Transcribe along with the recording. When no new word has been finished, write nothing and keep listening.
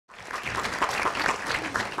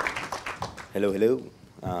Hello, hello.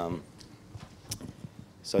 Um,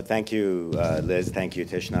 so thank you, Liz. Thank you,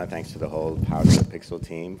 Tishna. Thanks to the whole Power to the Pixel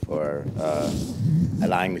team for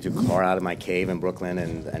allowing me to crawl out of my cave in Brooklyn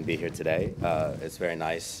and be here today. It's very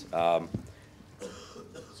nice.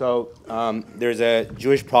 There's a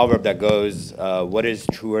Jewish proverb that goes, what is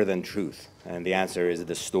truer than truth? And the answer is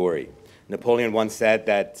the story. Napoleon once said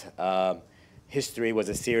that history was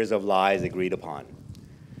a series of lies agreed upon.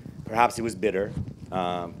 Perhaps it was bitter.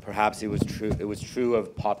 Perhaps it was true. It is true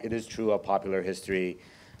of popular history.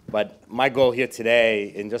 But my goal here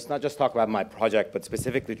today, in not just talk about my project, but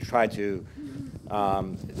specifically to try to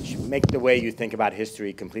make the way you think about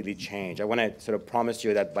history completely change. I want to sort of promise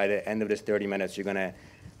you that by the end of this 30 minutes, you're going to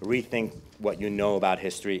rethink what you know about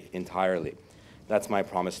history entirely. That's my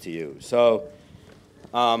promise to you. So,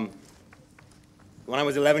 when I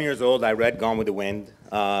was 11 years old, I read Gone with the Wind.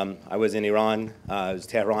 I was in Iran. It was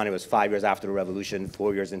Tehran. It was 5 years after the revolution,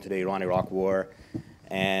 4 years into the Iran-Iraq war.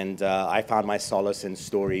 And I found my solace in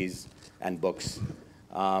stories and books.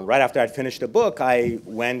 Right after I'd finished the book, I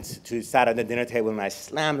sat at the dinner table, and I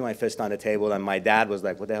slammed my fist on the table, and my dad was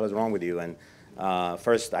like, what the hell is wrong with you? And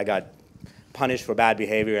first, I got punished for bad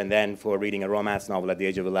behavior, and then for reading a romance novel at the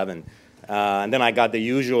age of 11. And then I got the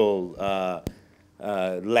usual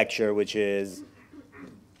lecture, which is,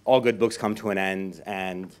 all good books come to an end,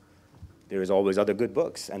 and there is always other good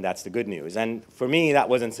books, and that's the good news. And for me, that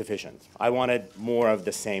wasn't sufficient. I wanted more of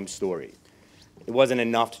the same story. It wasn't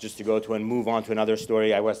enough just to go to and move on to another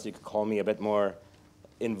story. I guess you could call me a bit more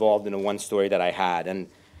involved in the one story that I had. And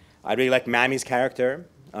I really liked Mammy's character.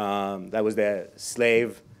 That was the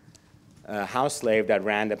house slave that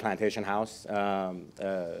ran the plantation house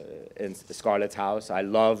in Scarlett's house. I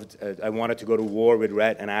wanted to go to war with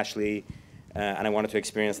Rhett and Ashley, and I wanted to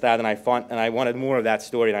experience that, and I wanted more of that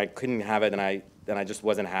story, and I couldn't have it, and I just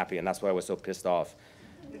wasn't happy, and that's why I was so pissed off.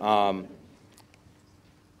 You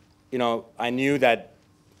know, I knew that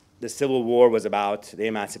the Civil War was about the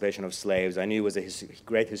emancipation of slaves. I knew it was a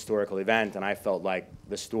great historical event, and I felt like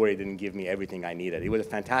the story didn't give me everything I needed. It was a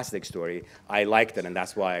fantastic story. I liked it, and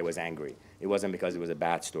that's why I was angry. It wasn't because it was a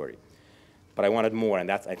bad story. But I wanted more, and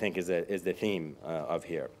that, I think, is the theme of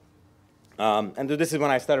here. And this is when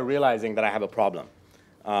I started realizing that I have a problem.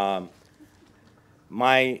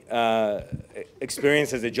 My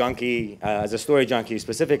experience as a junkie, as a story junkie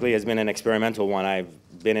specifically, has been an experimental one. I've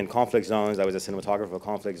been in conflict zones. I was a cinematographer of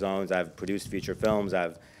conflict zones. I've produced feature films.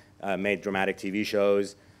 I've made dramatic TV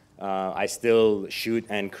shows. I still shoot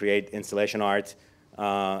and create installation art.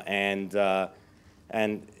 And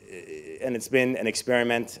it's been an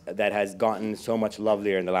experiment that has gotten so much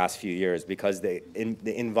lovelier in the last few years because the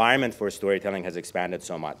environment for storytelling has expanded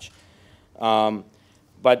so much.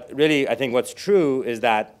 But really, I think what's true is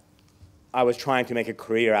that I was trying to make a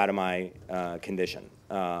career out of my condition.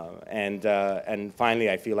 And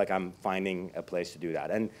finally, I feel like I'm finding a place to do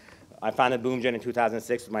that. And I founded BoomGen in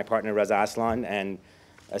 2006 with my partner, Reza Aslan, and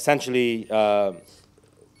essentially, I'm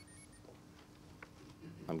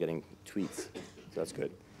getting tweets, so that's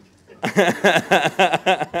good.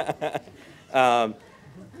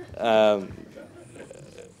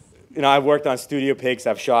 You know, I've worked on studio pics.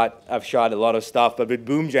 I've shot a lot of stuff. But with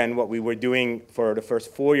BoomGen, what we were doing for the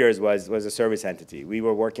first 4 years was a service entity. We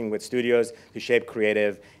were working with studios to shape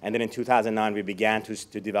creative, and then in 2009 we began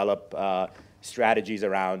to develop strategies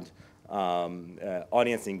around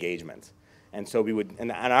audience engagement. And so we would,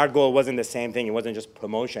 and our goal wasn't the same thing. It wasn't just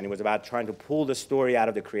promotion. It was about trying to pull the story out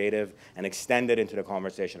of the creative and extend it into the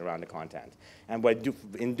conversation around the content. And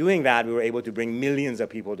in doing that, we were able to bring millions of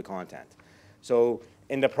people to content. So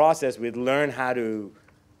in the process, we'd learn how to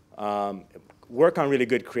work on really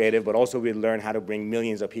good creative, but also we'd learn how to bring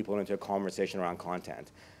millions of people into a conversation around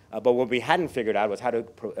content. But what we hadn't figured out was how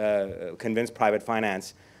to convince private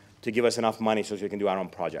finance to give us enough money so we can do our own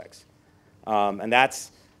projects. And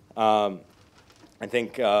that's, I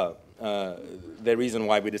think, the reason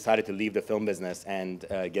why we decided to leave the film business and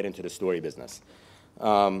get into the story business.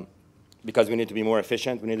 Because we need to be more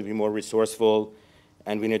efficient, we need to be more resourceful,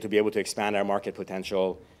 and we need to be able to expand our market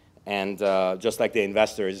potential. And just like the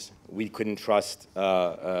investors, we couldn't trust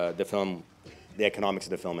the economics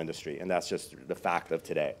of the film industry, and that's just the fact of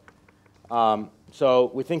today.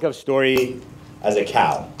 So we think of story as a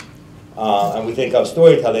cow, and we think of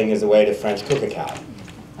storytelling as a way the French cook a cow.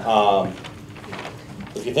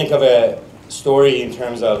 If you think of a story in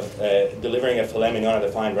terms of delivering a filet mignon at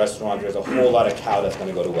a fine restaurant, there's a whole lot of cow that's going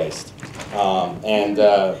to go to waste. And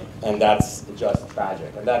that's just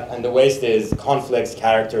tragic. And the waste is conflicts,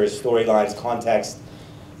 characters, storylines, context,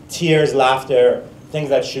 tears, laughter, things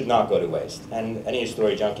that should not go to waste. And any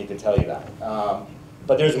story junkie can tell you that.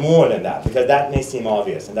 But there's more than that, because that may seem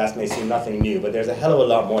obvious, and that may seem nothing new, but there's a hell of a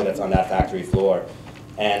lot more that's on that factory floor.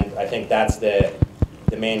 And I think that's the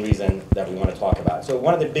main reason that we want to talk about. So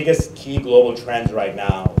one of the biggest key global trends right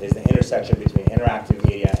now is the intersection between interactive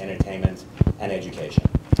media, entertainment, and education.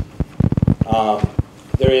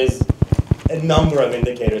 There is a number of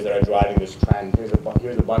indicators that are driving this trend. Here's a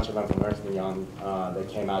bunch of them from Ernst & Young that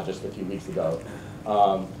came out just a few weeks ago.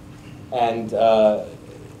 And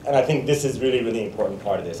I think this is really, really important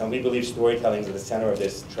part of this. And we believe storytelling is at the center of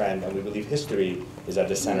this trend, and we believe history is at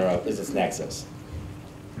the center of its nexus.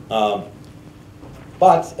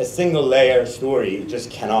 But a single layer story just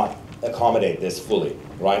cannot accommodate this fully,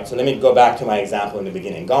 right? So let me go back to my example in the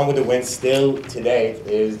beginning. Gone with the Wind still today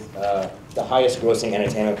is the highest grossing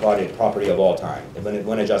entertainment property of all time,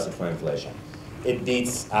 when adjusted for inflation. It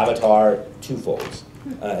beats Avatar twofold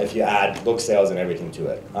if you add book sales and everything to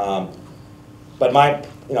it. But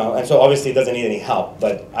and so obviously it doesn't need any help,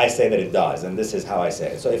 but I say that it does, and this is how I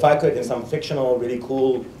say it. So if I could, in some fictional, really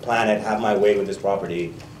cool planet, have my way with this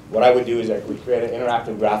property, what I would do is I would create an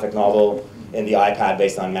interactive graphic novel in the iPad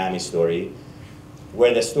based on Mammy's story,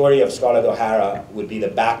 where the story of Scarlett O'Hara would be the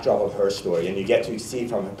backdrop of her story, and you get to see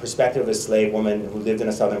from the perspective of a slave woman who lived in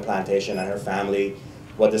a southern plantation and her family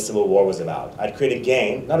what the Civil War was about. I'd create a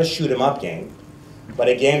game, not a shoot-'em-up game, but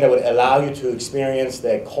a game that would allow you to experience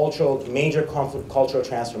the major cultural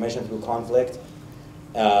transformation through conflict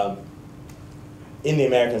in the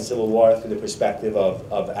American Civil War through the perspective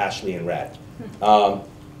of Ashley and Red.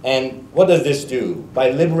 And what does this do? By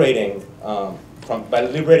liberating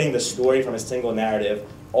the story from a single narrative,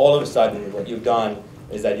 all of a sudden what you've done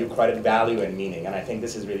is that you credit value and meaning. And I think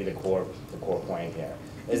this is really the core point here,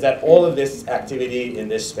 is that all of this activity in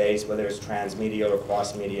this space, whether it's transmedia or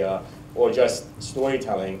cross-media or just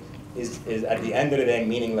storytelling, is at the end of the day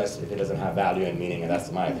meaningless if it doesn't have value and meaning, and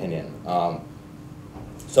that's my opinion.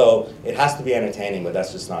 So it has to be entertaining, but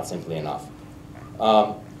that's just not simply enough.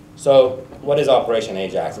 So what is Operation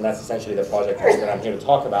Ajax? And that's essentially the project that I'm here to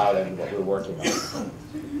talk about and what we're working on.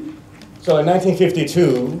 So in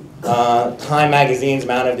 1952, Time magazine's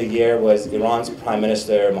Man of the Year was Iran's Prime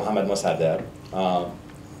Minister, Mohammad Mossadegh.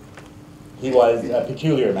 He was a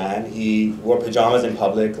peculiar man. He wore pajamas in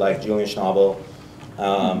public like Julian Schnabel,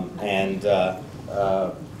 and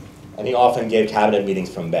he often gave cabinet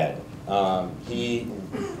meetings from bed. He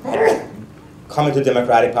had come into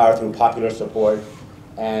democratic power through popular support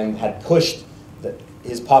and had pushed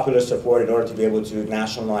his popular support in order to be able to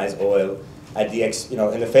nationalize oil at the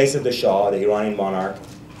in the face of the Shah, the Iranian monarch,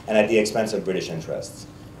 and at the expense of British interests.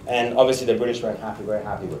 And obviously the British weren't very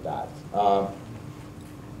happy with that.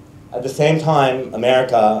 At the same time,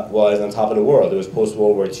 America was on top of the world. It was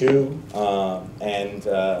post-World War II, and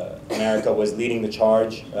America was leading the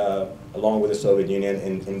charge, along with the Soviet Union,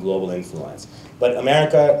 in global influence. But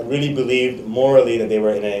America really believed morally that they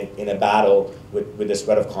were in a battle with the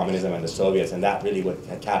spread of communism and the Soviets, and that really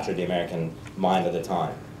had captured the American mind at the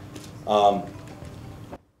time.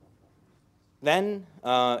 Then,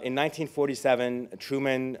 in 1947,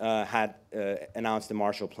 Truman had announced the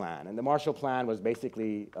Marshall Plan. And the Marshall Plan was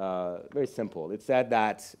basically very simple. It said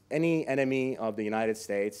that any enemy of the United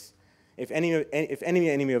States, if any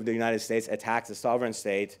enemy of the United States attacks a sovereign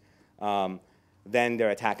state, then they're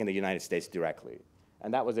attacking the United States directly.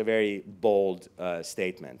 And that was a very bold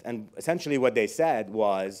statement. And essentially what they said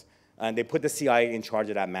was, and they put the CIA in charge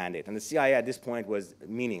of that mandate. And the CIA at this point was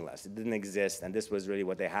meaningless. It didn't exist, and this was really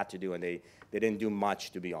what they had to do, and they didn't do much,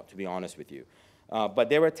 to be honest with you. But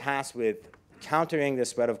they were tasked with countering the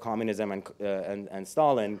spread of communism and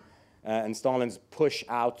Stalin, and Stalin's push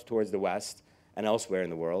out towards the West and elsewhere in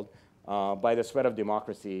the world by the spread of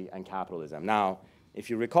democracy and capitalism. Now, if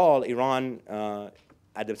you recall, Iran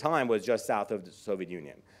at the time was just south of the Soviet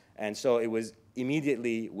Union. And so it was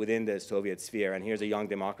immediately within the Soviet sphere, and here's a young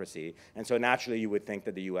democracy. And so naturally you would think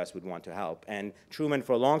that the US would want to help. And Truman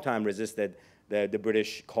for a long time resisted the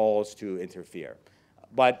British calls to interfere.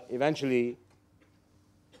 But eventually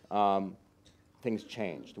things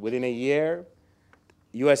changed. Within a year,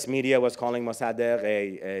 US media was calling Mossadegh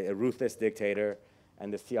a ruthless dictator,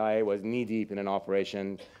 and the CIA was knee-deep in an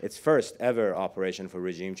operation, its first ever operation for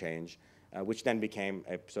regime change, which then became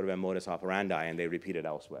a sort of a modus operandi, and they repeated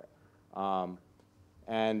elsewhere.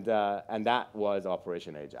 And that was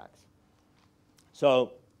Operation Ajax.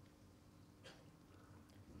 So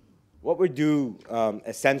what we do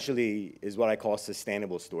essentially is what I call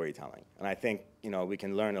sustainable storytelling. And I think we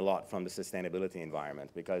can learn a lot from the sustainability environment,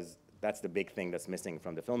 because that's the big thing that's missing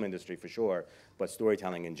from the film industry for sure, but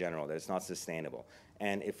storytelling in general, that it's not sustainable.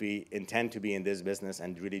 And if we intend to be in this business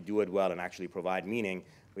and really do it well and actually provide meaning,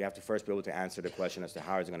 we have to first be able to answer the question as to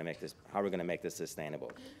how we're going to make this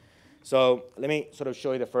sustainable. So let me sort of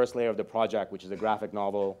show you the first layer of the project, which is a graphic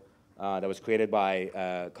novel that was created by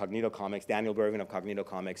Cognito Comics, Daniel Bergman of Cognito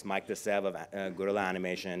Comics, Mike DeSev of Gorilla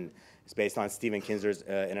Animation. It's based on Stephen Kinzer's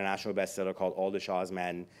international bestseller called All the Shah's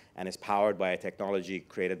Men, and is powered by a technology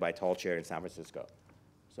created by Tall Chair in San Francisco.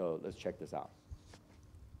 So let's check this out.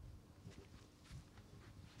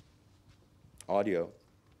 Audio.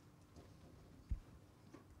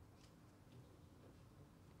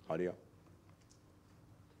 Audio.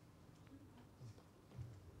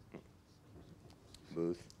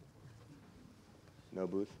 Booth. No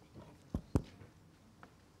booth.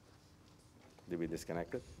 Did we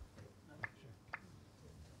disconnect it?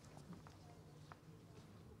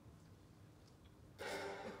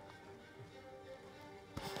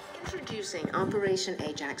 Introducing Operation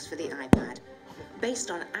Ajax for the iPad, based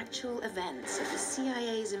on actual events of the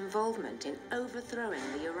CIA's involvement in overthrowing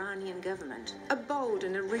the Iranian government. A bold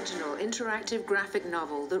and original interactive graphic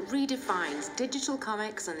novel that redefines digital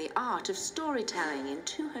comics and the art of storytelling in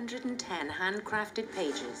 210 handcrafted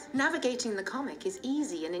pages. Navigating the comic is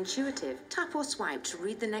easy and intuitive. Tap or swipe to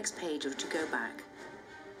read the next page or to go back.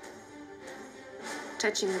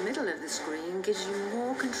 Touching the middle of the screen gives you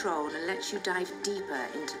more control and lets you dive deeper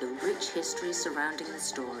into the rich history surrounding the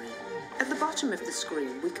story. At the bottom of the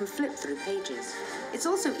screen, we can flip through pages. It's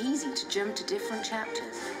also easy to jump to different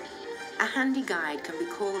chapters. A handy guide can be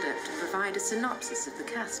called up to provide a synopsis of the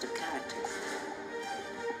cast of characters.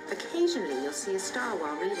 Occasionally, you'll see a star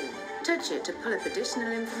while reading. Touch it to pull up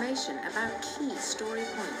additional information about key story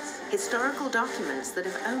points, historical documents that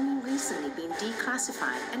have only recently been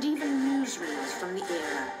declassified, and even newsreels from the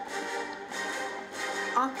era.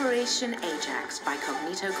 Operation Ajax by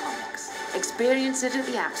Cognito Comics. Experience it at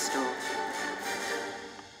the App Store.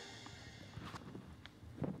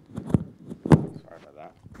 Sorry about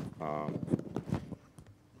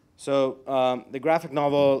that. The graphic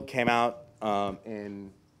novel came out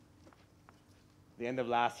in the end of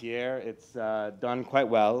last year. It's done quite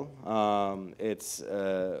well. It's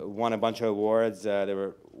won a bunch of awards. There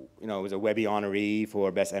were, it was a Webby honoree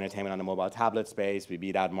for Best Entertainment on the Mobile Tablet Space. We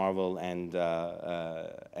beat out Marvel and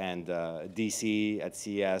DC at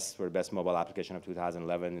CES for Best Mobile Application of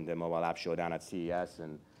 2011 in the Mobile App Showdown at CES,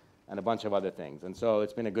 and a bunch of other things. And so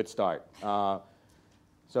it's been a good start.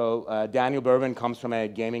 Daniel Bergman comes from a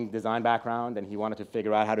gaming design background, and he wanted to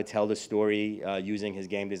figure out how to tell the story using his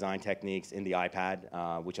game design techniques in the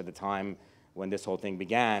iPad, which at the time when this whole thing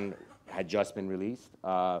began had just been released.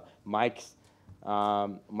 Mike's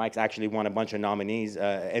actually won a bunch of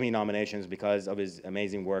Emmy nominations because of his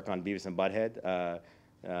amazing work on Beavis and Butthead.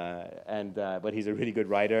 But he's a really good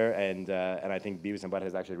writer, and I think Beavis and Butthead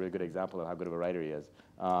is actually a really good example of how good of a writer he is.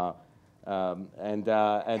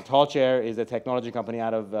 Tall Chair is a technology company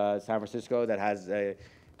out of San Francisco that has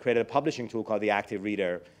created a publishing tool called the Active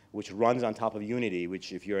Reader, which runs on top of Unity,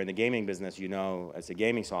 which if you're in the gaming business, you know it's a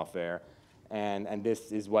gaming software. And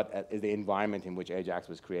this is what is the environment in which Ajax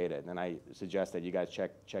was created. And I suggest that you guys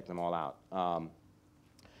check them all out.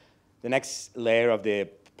 The next layer of the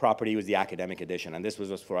property was the academic edition, and this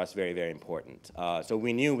was for us very, very important. So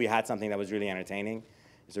we knew we had something that was really entertaining.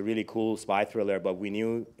 It's a really cool spy thriller, but we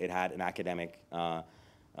knew it had an academic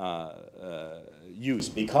use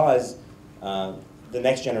because the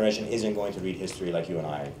next generation isn't going to read history like you and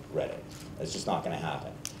I read it. It's just not going to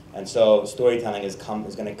happen. And so storytelling is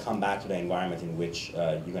going to come back to the environment in which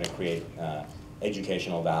you're going to create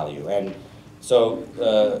educational value. And so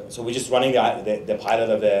we're just running the pilot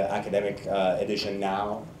of the academic edition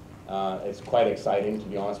now. It's quite exciting, to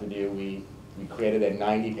be honest with you. We created a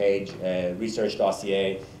 90-page research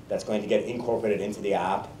dossier that's going to get incorporated into the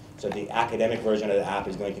app. So the academic version of the app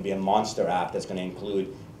is going to be a monster app that's going to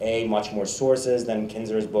include, much more sources than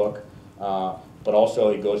Kinzer's book, but also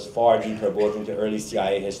it goes far deeper both into early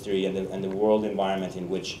CIA history and the world environment in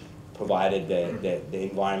which provided the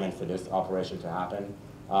environment for this operation to happen.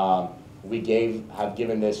 We have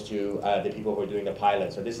given this to the people who are doing the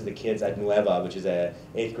pilot. So this is the kids at Nueva, which is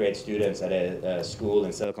 8th grade students at a school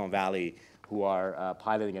in Silicon Valley who are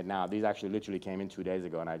piloting it now. These actually literally came in 2 days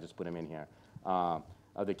ago, and I just put them in here, of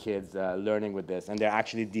the kids learning with this. And they're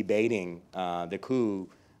actually debating the coup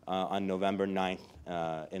on November 9th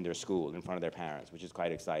in their school in front of their parents, which is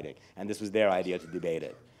quite exciting. And this was their idea to debate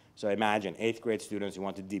it. So imagine 8th grade students who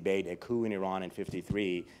want to debate a coup in Iran in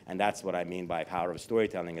 '53, and that's what I mean by power of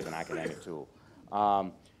storytelling as an academic tool.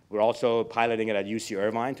 We're also piloting it at UC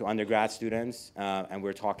Irvine to undergrad students, and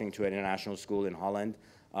we're talking to an international school in Holland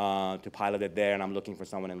to pilot it there, and I'm looking for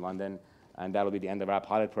someone in London, and that'll be the end of our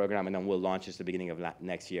pilot program, and then we'll launch this at the beginning of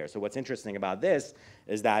next year. So what's interesting about this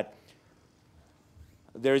is that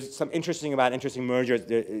there's some interesting mergers,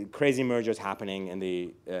 crazy mergers happening in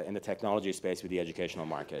the technology space with the educational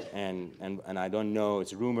market. And I don't know,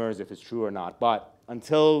 it's rumors if it's true or not, but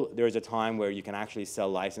until there's a time where you can actually sell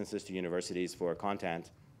licenses to universities for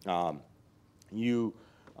content, you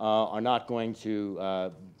are not going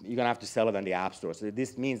to, you're gonna have to sell it on the App Store. So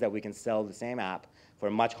this means that we can sell the same app for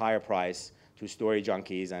a much higher price to story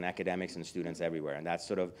junkies and academics and students everywhere. And that's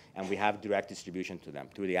sort of, and we have direct distribution to them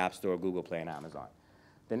through the App Store, Google Play, and Amazon.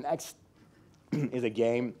 The next is a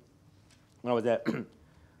game. When I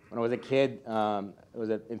was a kid,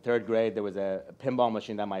 in third grade, there was a pinball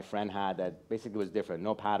machine that my friend had that basically was different.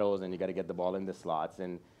 No paddles, and you got to get the ball in the slots.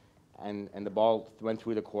 And the ball went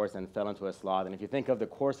through the course and fell into a slot. And if you think of the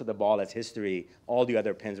course of the ball as history, all the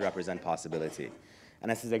other pins represent possibility. And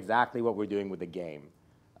this is exactly what we're doing with the game.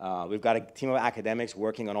 We've got a team of academics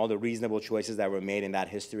working on all the reasonable choices that were made in that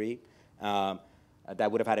history. That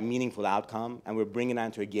would have had a meaningful outcome, and we're bringing that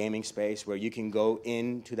into a gaming space where you can go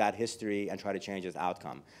into that history and try to change its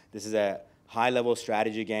outcome. This is a high-level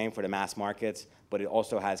strategy game for the mass markets, but it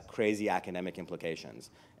also has crazy academic implications.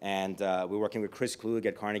 And we're working with Chris Klug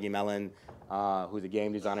at Carnegie Mellon, who's a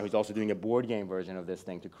game designer, who's also doing a board game version of this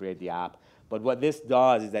thing to create the app. But what this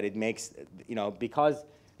does is that it makes, because,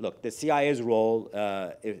 look, the CIA's role,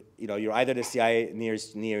 you're either the CIA Near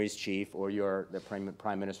East chief or you're the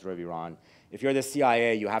prime minister of Iran. If you're the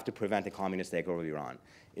CIA, you have to prevent the communist takeover of Iran.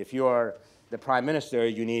 If you're the prime minister,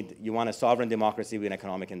 you want a sovereign democracy with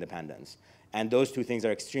economic independence. And those two things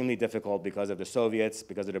are extremely difficult because of the Soviets,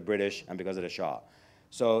 because of the British, and because of the Shah.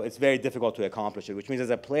 So it's very difficult to accomplish it, which means as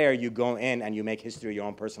a player, you go in and you make history your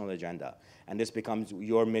own personal agenda. And this becomes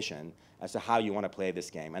your mission as to how you want to play this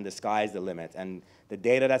game. And the sky is the limit. And the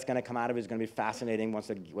data that's going to come out of it is going to be fascinating once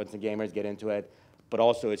the gamers get into it. But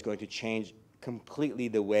also, it's going to change completely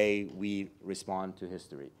the way we respond to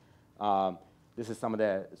history. This is some of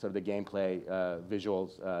the sort of the gameplay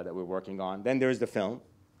visuals that we're working on. Then there's the film.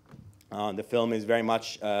 The film is very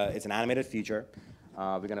much, it's an animated feature.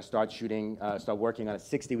 We're going to start working on a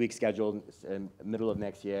 60-week schedule in the middle of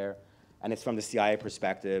next year. And it's from the CIA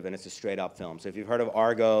perspective, and it's a straight-up film. So if you've heard of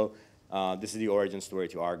Argo, this is the origin story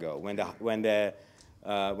to Argo. When the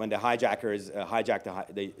hijackers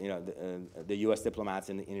hijacked the U.S. diplomats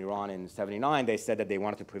in Iran in '79, they said that they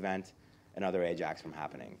wanted to prevent another Ajax from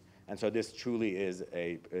happening. And so this truly is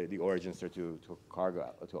the origin story to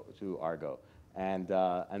Argo.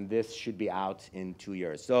 And this should be out in 2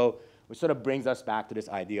 years. So which sort of brings us back to this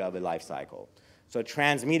idea of a life cycle. So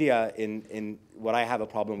transmedia, in what I have a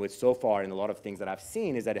problem with so far in a lot of things that I've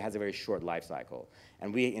seen, is that it has a very short life cycle.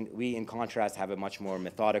 And we, in contrast, have a much more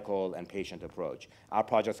methodical and patient approach. Our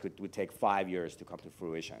projects would take 5 years to come to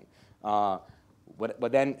fruition.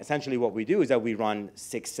 But then, essentially, what we do is that we run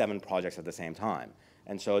 6, 7 projects at the same time.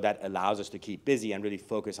 And so that allows us to keep busy and really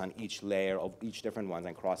focus on each layer of each different ones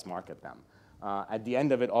and cross-market them. At the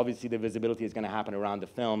end of it, obviously, the visibility is going to happen around the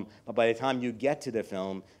film. But by the time you get to the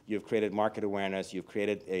film, you've created market awareness.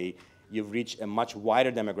 You've reached a much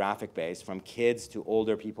wider demographic base, from kids to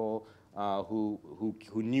older people who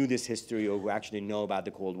knew this history or who actually know about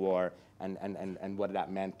the Cold War and what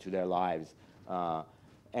that meant to their lives.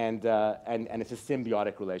 And it's a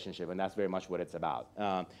symbiotic relationship, and that's very much what it's about.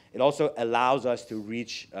 It also allows us to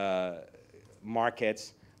reach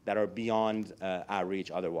markets that are beyond our reach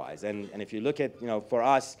otherwise. And if you look at, for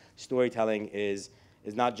us, storytelling is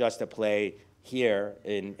not just a play here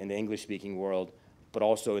in the English-speaking world, but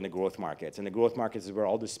also in the growth markets. And the growth markets is where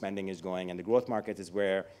all the spending is going, and the growth markets is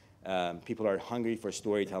where people are hungry for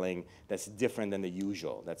storytelling that's different than the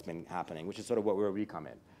usual that's been happening, which is sort of where we come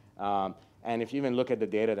in. And if you even look at the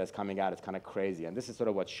data that's coming out, it's kind of crazy. And this is sort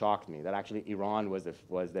of what shocked me, that actually Iran was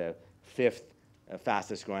the 5th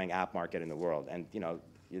fastest growing app market in the world. And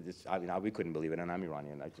we couldn't believe it, and I'm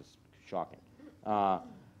Iranian. That's just shocking.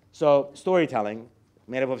 So storytelling,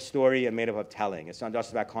 made up of story and made up of telling. It's not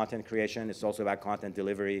just about content creation. It's also about content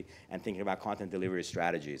delivery and thinking about content delivery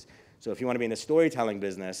strategies. So if you want to be in the storytelling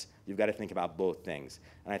business, you've got to think about both things.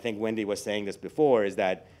 And I think Wendy was saying this before, is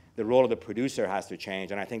that the role of the producer has to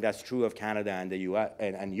change. And I think that's true of Canada and the US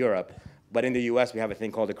and Europe. But in the US, we have a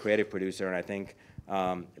thing called a creative producer, and I think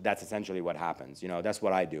that's essentially what happens. That's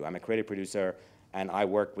what I do. I'm a creative producer, and I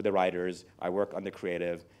work with the writers. I work on the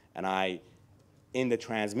creative, and in the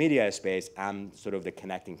transmedia space, I'm sort of the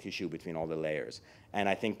connecting tissue between all the layers. And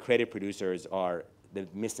I think creative producers are the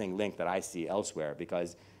missing link that I see elsewhere,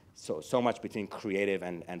 because so much between creative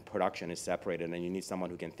and production is separated, and you need someone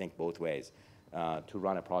who can think both ways to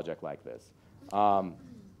run a project like this.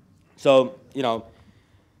 So,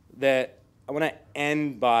 I want to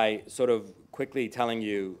end by sort of quickly telling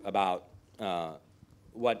you about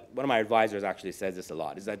one of my advisors actually says this a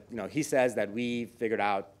lot, is that, he says that we figured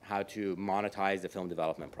out how to monetize the film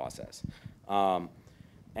development process.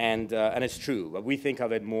 And it's true, but we think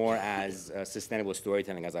of it more as sustainable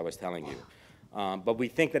storytelling, as I was telling you. But we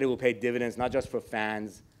think that it will pay dividends not just for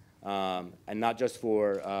fans and not just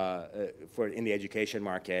for in the education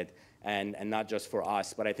market and not just for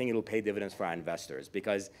us, but I think it will pay dividends for our investors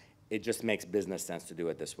because it just makes business sense to do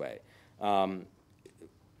it this way.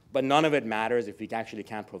 But none of it matters if we actually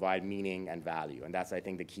can't provide meaning and value, and that's, I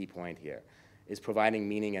think, the key point here, is providing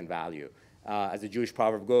meaning and value. As the Jewish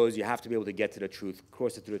proverb goes, you have to be able to get to the truth,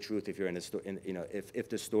 closer to the truth if you're in the if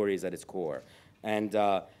the story is at its core.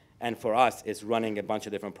 And for us, it's running a bunch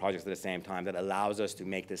of different projects at the same time that allows us to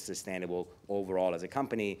make this sustainable overall as a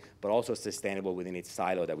company, but also sustainable within its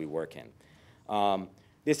silo that we work in.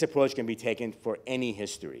 This approach can be taken for any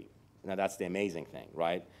history. Now, that's the amazing thing,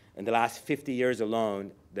 right? In the last 50 years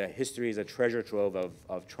alone, the history is a treasure trove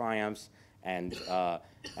of triumphs and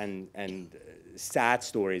sad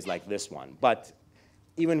stories like this one. But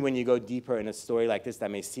even when you go deeper in a story like this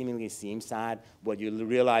that may seemingly seem sad, what you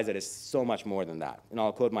realize that it's so much more than that. And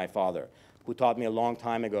I'll quote my father, who taught me a long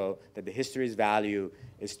time ago that the history's value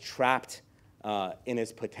is trapped in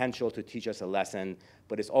its potential to teach us a lesson,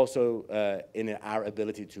 but it's also in our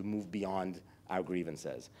ability to move beyond our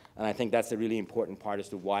grievances. And I think that's a really important part as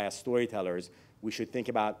to why, as storytellers, we should think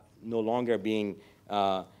about no longer being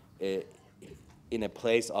in a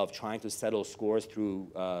place of trying to settle scores through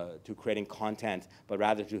to creating content, but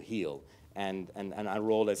rather to heal. And our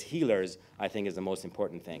role as healers, I think, is the most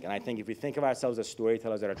important thing. And I think if we think of ourselves as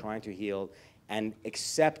storytellers that are trying to heal and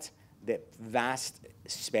accept the vast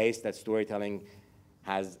space that storytelling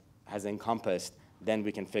has encompassed, then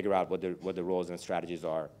we can figure out what the roles and strategies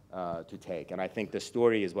are to take. And I think the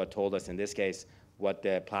story is what told us, in this case, what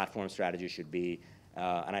the platform strategy should be.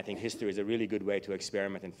 And I think history is a really good way to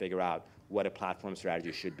experiment and figure out what a platform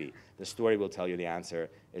strategy should be. The story will tell you the answer.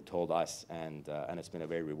 It told us, and it's been a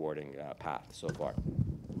very rewarding path so far.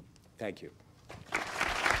 Thank you.